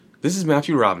This is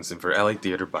Matthew Robinson for LA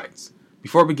Theater Bites.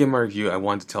 Before I begin my review, I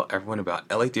wanted to tell everyone about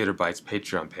LA Theater Bites'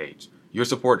 Patreon page. Your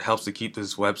support helps to keep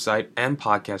this website and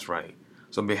podcast running.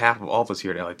 So on behalf of all of us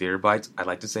here at LA Theater Bites, I'd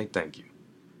like to say thank you.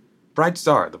 Bright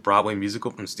Star, the Broadway musical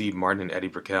from Steve Martin and Eddie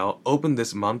Brickell, opened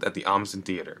this month at the Ahmanson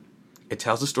Theater. It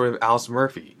tells the story of Alice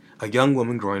Murphy, a young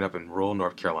woman growing up in rural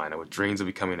North Carolina with dreams of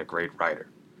becoming a great writer.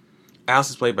 Alice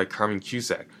is played by Carmen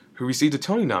Cusack, who received a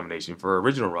Tony nomination for her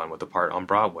original run with the part on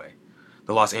Broadway.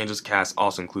 The Los Angeles cast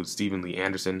also includes Stephen Lee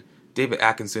Anderson, David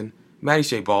Atkinson, Maddie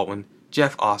Shea Baldwin,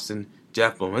 Jeff Austin,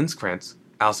 Jeff Blumenkrantz,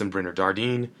 Alison Brenner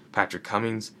Dardine, Patrick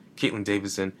Cummings, Caitlin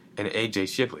Davidson, and A.J.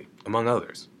 Shipley, among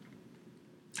others.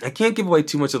 I can't give away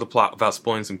too much of the plot without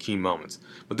spoiling some key moments,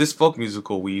 but this folk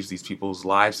musical weaves these people's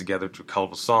lives together through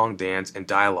colorful song, dance, and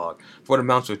dialogue for what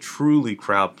amounts to a truly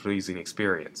crowd-pleasing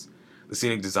experience. The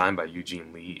scenic design by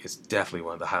Eugene Lee is definitely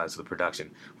one of the highlights of the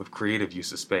production, with creative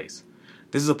use of space.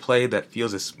 This is a play that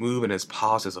feels as smooth and as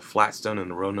polished as a flat stone in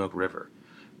the Roanoke River.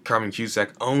 Carmen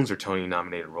Cusack owns her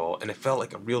Tony-nominated role, and it felt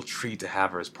like a real treat to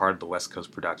have her as part of the West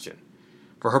Coast production.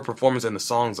 For her performance and the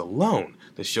songs alone,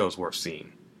 the show is worth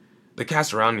seeing. The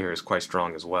cast around here is quite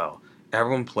strong as well.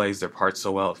 Everyone plays their parts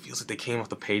so well, it feels like they came off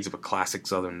the page of a classic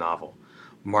Southern novel.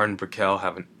 Martin and Brickell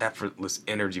have an effortless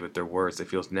energy with their words that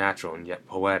feels natural and yet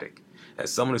poetic.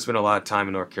 As someone who spent a lot of time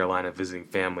in North Carolina visiting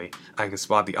family, I can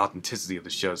spot the authenticity of the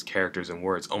show's characters and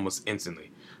words almost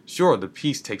instantly. Sure, the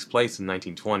piece takes place in the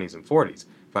 1920s and 40s,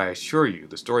 but I assure you,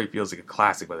 the story feels like a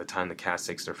classic by the time the cast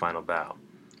takes their final bow.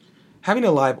 Having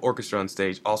a live orchestra on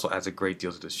stage also adds a great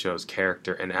deal to the show's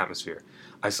character and atmosphere.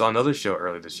 I saw another show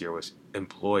earlier this year which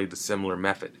employed the similar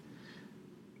method.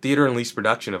 Theater Unleashed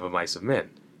production of A Mice of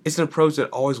Men. It's an approach that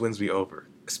always wins me over,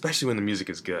 especially when the music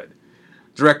is good.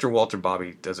 Director Walter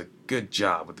Bobby does a good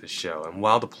job with this show, and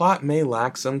while the plot may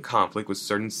lack some conflict with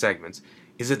certain segments,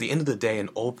 it is at the end of the day an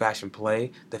old-fashioned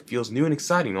play that feels new and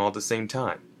exciting all at the same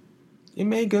time. It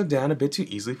may go down a bit too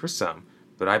easily for some,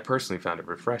 but I personally found it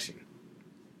refreshing.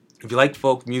 If you like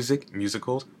folk music,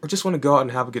 musicals, or just want to go out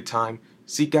and have a good time,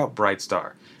 seek out Bright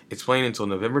Star. It's playing until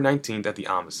November 19th at the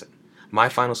Ahmanson. My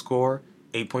final score,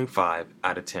 8.5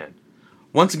 out of 10.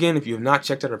 Once again, if you have not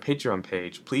checked out our Patreon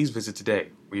page, please visit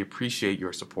today. We appreciate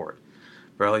your support.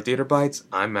 For LA Theater Bites,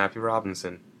 I'm Matthew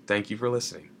Robinson. Thank you for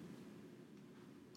listening.